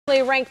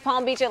Ranked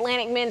Palm Beach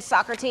Atlantic men's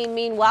soccer team,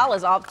 meanwhile,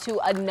 is off to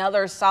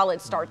another solid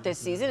start this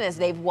season as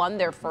they've won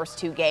their first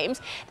 2 games.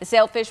 The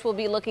Sailfish will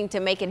be looking to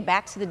make it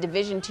back to the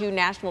Division II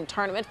National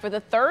Tournament for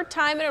the 3rd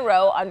time in a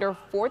row under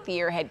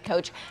 4th-year head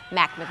coach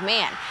Mac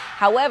McMahon.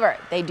 However,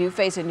 they do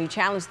face a new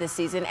challenge this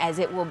season as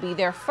it will be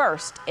their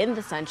first in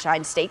the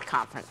Sunshine State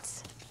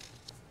Conference.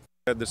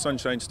 The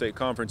Sunshine State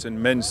Conference in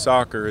men's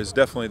soccer is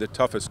definitely the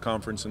toughest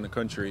conference in the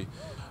country.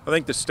 I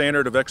think the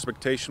standard of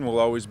expectation will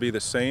always be the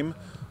same,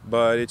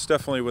 but it's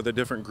definitely with a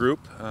different group,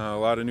 a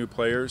lot of new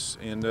players,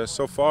 and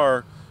so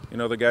far, you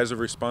know, the guys have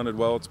responded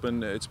well. It's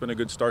been a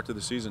good start to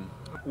the season.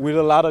 With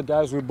a lot of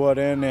guys we brought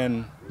in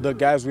and the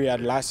guys we had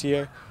last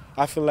year,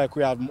 I feel like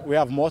we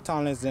have more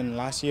talents than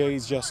last year.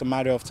 It's just a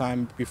matter of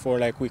time before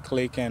we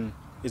click, and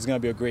it's going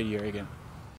to be a great year again.